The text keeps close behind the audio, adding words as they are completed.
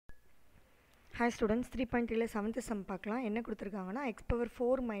Hi students, 3.3 7th sum பார்க்கலாம். என்ன கொடுத்திருக்காங்கன்னா x power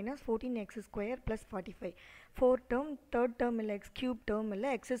 4 minus 14x square plus 45. 4 term, third term இல்ல x cube term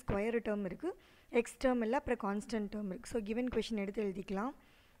இல்ல x square term இருக்கு. x term இல்ல அப்புறம் constant term இருக்கு. So given question எடுத்து எழுதிக்கலாம்.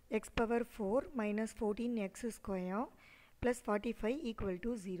 x power 4 minus 14x square plus 45 equal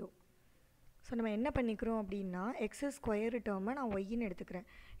to 0. So நம்ம என்ன பண்ணிக்கிறோம் அப்படின்னா எக்ஸ் ஸ்கொயர் டேர்மை நான் ஒய்ன்னு எடுத்துக்கிறேன்.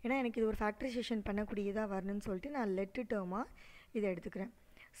 ஏன்னா எனக்கு இது ஒரு ஃபேக்டரைசேஷன் பண்ணக்கூடியதாக வரணும்னு சொல்லிட்டு நான் லெட்டு டேர்மாக இதை எடுத்துக்கிறேன்.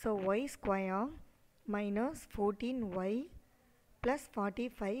 So Y square minus 14y plus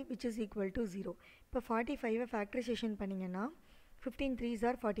 45 which is equal to 0. இப்போ 45 ஃபேக்டரைசேஷன் பண்ணிங்கன்னா 15 3s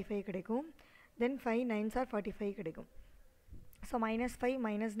are 45 கிடைக்கும். தென் 5 9s are 45 கிடைக்கும். ஸோ -5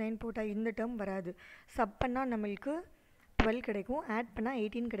 -9 போட்டால் இந்த டேர்ம் வராது. சப் பண்ணால் நம்மளுக்கு 12 கிடைக்கும், ஆட் பண்ணால்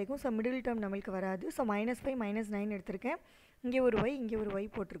 18 கிடைக்கும். ஸோ மிடில் டேர்ம் நம்மளுக்கு வராது. ஸோ -5 -9 எடுத்திருக்கேன். இங்கே ஒரு ஒய் இங்கே ஒரு ஒய்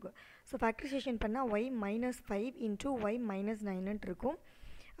போட்டிருக்கோம். ஸோ ஃபேக்டரைசேஷன் பண்ணால் ஒய் -5 இன்ட்டு ஒய் -9 இருக்கும்.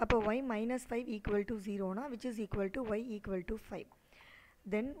 அப்போ Y -5 equal to 0னா which is equal to Y equal to 5.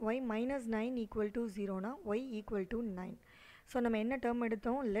 Then Y -9 equal to 0னா Y equal to 9. So நம்ம என்ன டேர்ம்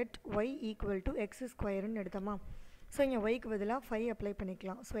எடுத்தோம்? Let Y equal to X ஸ்கொயர்னு எடுத்தோமா? ஸோ இங்கே ஒய்க்கு பதிலாக 5 அப்ளை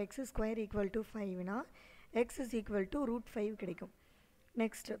பண்ணிக்கலாம். So X square equal to 5னா x is equal to √5 கிடைக்கும்.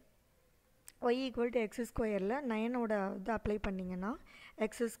 Next y equal to x ஸ்கொயரில் 9ஓட இது அப்ளை பண்ணிங்கன்னா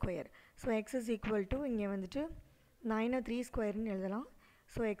x square. So x is equal to இங்கே வந்துட்டு 9 3 ஸ்கொயர்னு எழுதலாம்.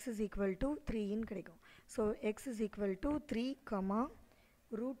 So x is equal to 3ன்னு கிடைக்கும். So x is equal to 3,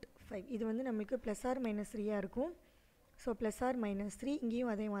 √5. இது வந்து நம்மளுக்கு ப்ளஸ் ஆர் மைனஸ் 3யாக இருக்கும். ஸோ ப்ளஸ் ஆர் மைனஸ் 3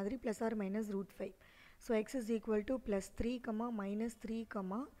 இங்கேயும் அதே மாதிரி plus R minus √5. So x is equal to +3, -3,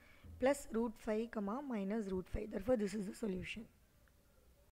 plus √5, minus √5. Therefore, this is the solution.